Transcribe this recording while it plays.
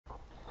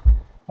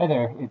Hi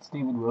there, it's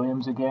David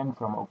Williams again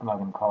from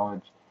Okanagan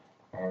College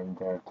and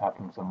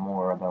talking some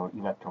more about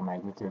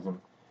electromagnetism.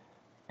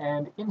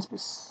 And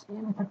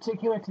in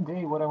particular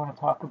today, what I want to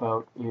talk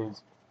about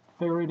is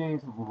Faraday's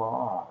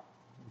law,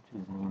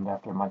 which is named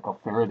after Michael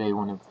Faraday,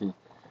 one of the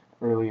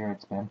earlier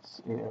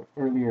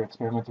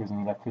experimenters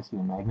in electricity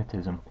and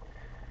magnetism.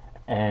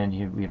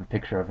 And we have a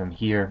picture of him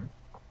here.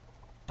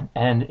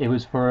 And it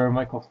was for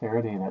Michael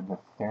Faraday that the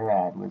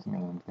farad was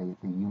named, the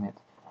unit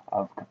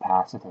of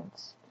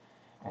capacitance.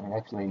 And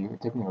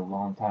it took me a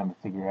long time to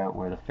figure out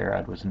where the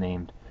farad was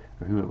named,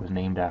 or who it was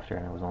named after,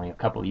 and it was only a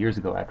couple of years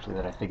ago actually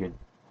that I figured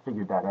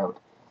that out.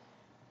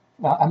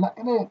 Now, I'm not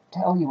going to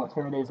tell you what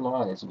Faraday's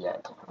law is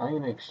yet. I'm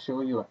going to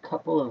show you a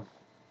couple of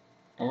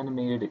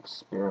animated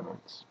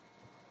experiments.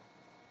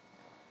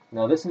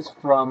 Now, this is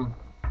from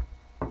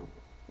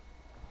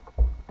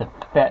the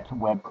PhET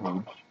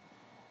webpage,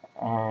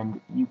 and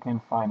you can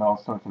find all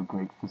sorts of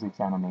great physics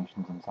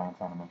animations and science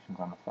animations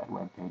on the PhET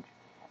webpage.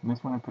 And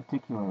this one in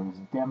particular is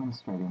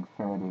demonstrating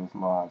Faraday's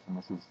laws, and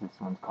this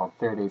one's called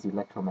Faraday's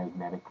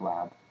Electromagnetic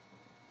Lab.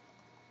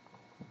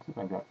 Let's see if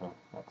I got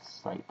that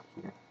site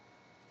here.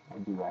 I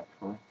do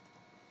actually.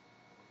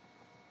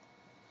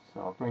 So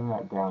I'll bring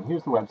that down.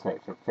 Here's the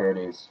website for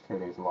Faraday's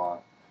Law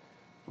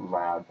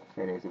Lab,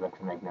 Faraday's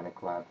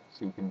Electromagnetic Lab.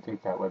 So you can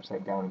take that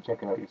website down and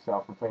check it out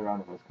yourself and play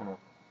around with it. It's kind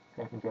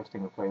of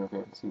interesting to play with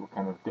it and see what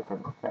kind of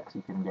different effects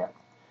you can get.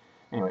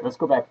 Anyway, let's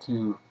go back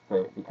to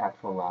the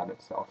actual lab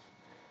itself.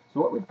 So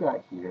what we've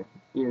got here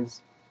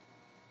is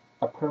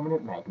a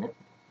permanent magnet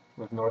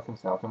with north and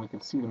south, and we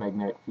can see the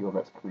magnetic field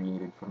that's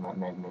created from that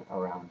magnet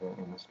around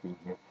in the screen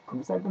here. And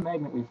inside the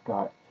magnet we've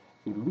got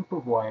a loop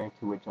of wire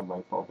to which a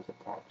light bulb is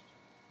attached.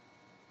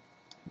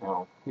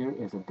 Now, here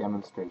is a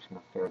demonstration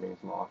of Faraday's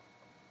law.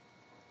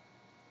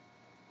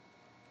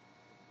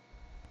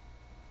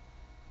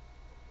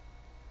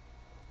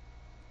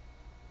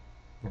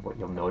 And what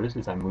you'll notice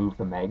is I move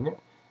the magnet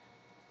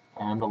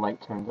and the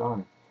light turns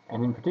on.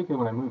 And in particular,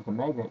 when I move the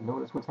magnet,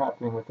 notice what's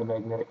happening with the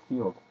magnetic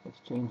field. It's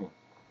changing.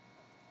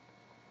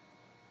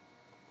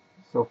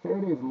 So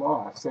Faraday's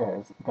law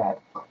says that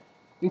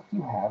if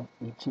you have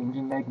a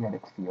changing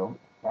magnetic field,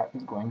 that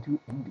is going to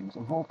induce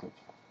a voltage.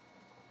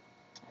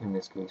 In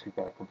this case, we've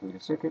got a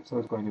completed circuit, so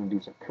it's going to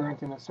induce a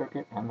current in the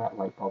circuit, and that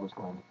light bulb is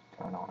going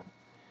to turn on.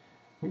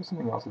 Here's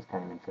something else that's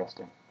kind of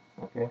interesting.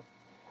 Okay,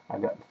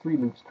 I've got 3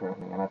 loops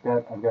currently, and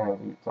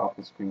it's off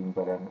the screen,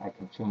 but I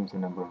can change the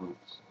number of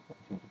loops. I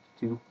can change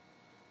it to 2.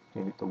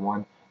 Change it to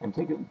 1, and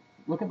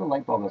look at the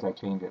light bulb as I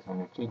change it. So I'm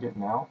going to change it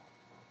now,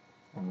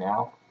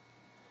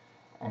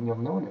 and you'll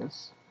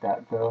notice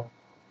that the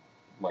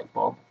light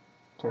bulb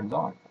turns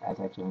on as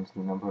I change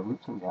the number of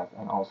loops that we have.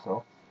 And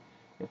also,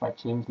 if I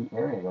change the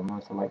area, you'll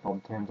notice the light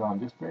bulb turns on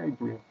just very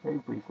briefly,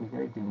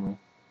 very dimly,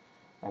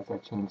 as I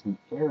change the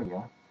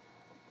area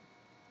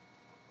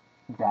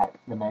that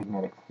the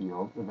magnetic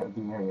field,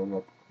 the area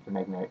that the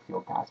magnetic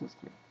field passes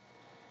through.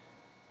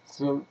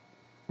 So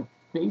the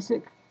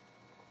basic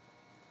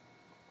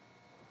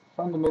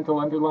fundamental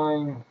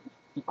underlying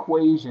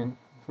equation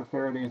for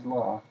Faraday's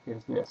law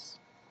is this.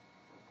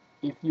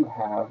 If you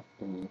have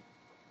a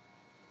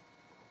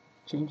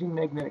changing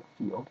magnetic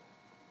field,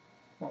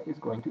 that is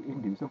going to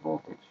induce a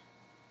voltage.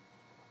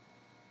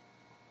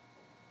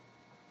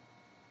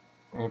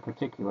 And in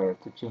particular,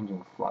 it's a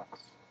changing flux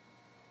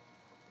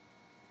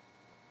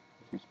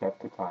with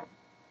respect to time.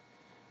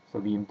 So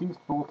the induced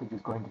voltage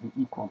is going to be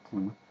equal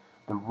to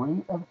the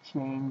rate of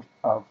change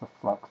of the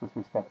flux with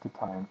respect to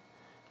time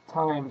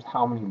times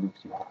how many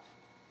loops you have.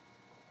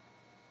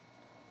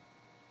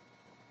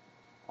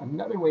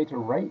 Another way to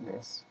write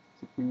this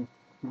is if we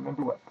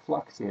remember what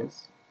flux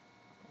is,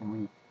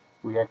 and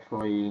we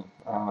actually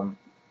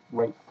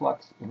write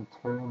flux in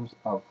terms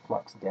of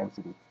flux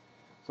density.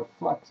 So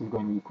flux is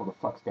going to be equal to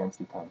flux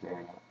density times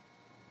area.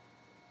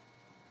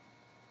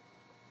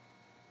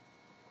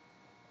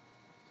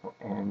 So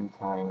N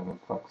times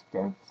flux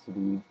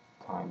density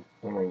times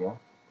area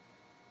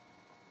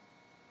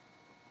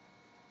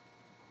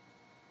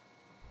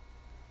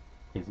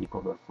is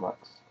equal to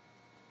flux.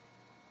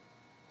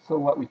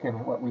 So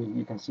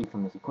you can see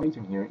from this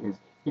equation here is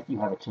if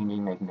you have a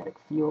changing magnetic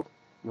field,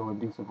 you'll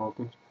induce a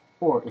voltage,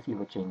 or if you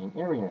have a changing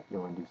area,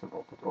 you'll induce a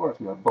voltage, or if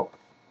you have both.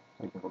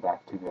 So you can go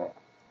back to the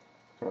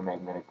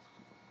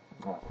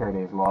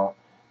Faraday's law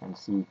and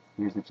see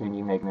here's the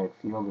changing magnetic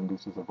field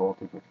induces a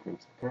voltage which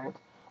creates the current,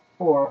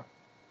 or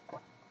I'm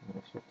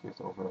going to shift this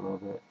over a little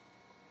bit.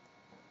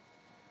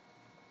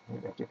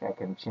 If I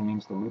can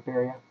change the loop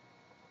area,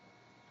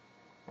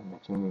 and the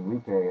changing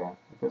loop area,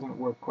 it doesn't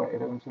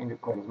change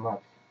it quite as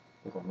much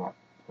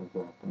because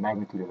the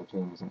magnitude of the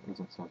change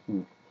isn't so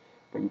huge.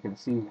 But you can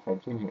see if I'm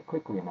changing it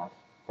quickly enough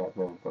that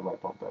the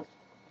light bulb does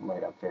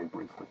light up very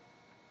briefly.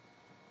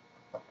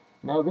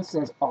 Now this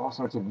has all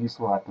sorts of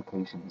useful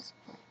applications,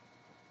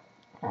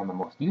 and the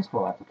most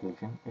useful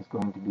application is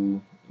going to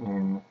be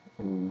in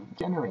a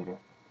generator.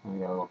 We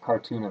got a little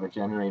cartoon of a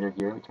generator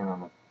here. We turn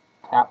on the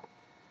tap.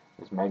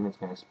 This magnet's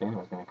going to spin.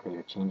 It's going to create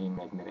a changing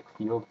magnetic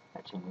field.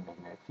 That changing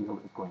magnetic field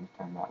is going to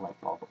turn that light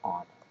bulb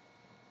on.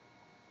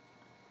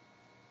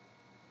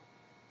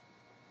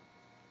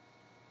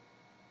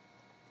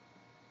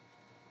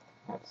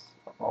 That's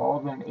all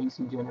that an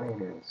AC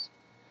generator is.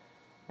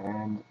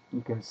 And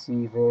you can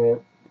see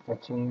that if I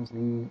change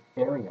the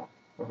area,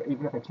 or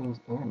even if I change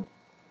N,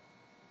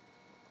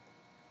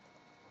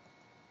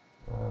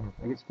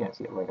 I guess you can't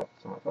see it light up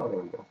so much. Oh,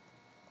 there we go.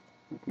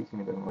 Decreasing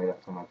it doesn't light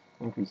up so much.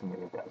 Increasing it,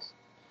 it does.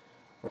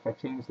 If I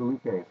change the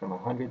loop area from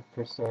 100%,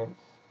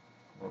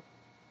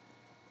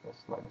 let's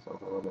slide this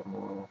over a little bit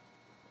more,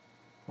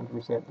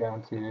 100%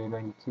 down to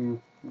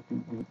 92,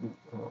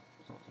 oh,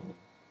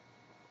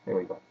 there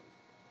we go.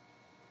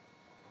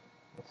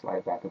 Let's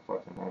slide back and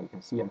forth, and now you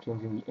can see I'm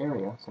changing the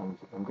area, so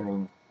I'm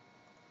going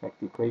back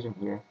to the equation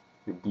here,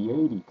 the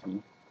dA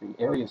dt,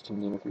 the area is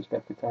changing with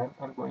respect to time.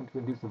 I'm going to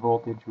induce the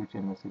voltage, which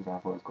in this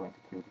example is going to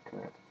create a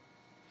current.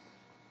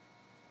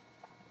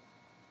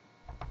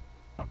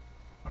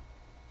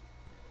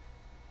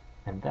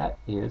 And that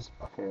is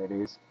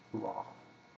Faraday's law.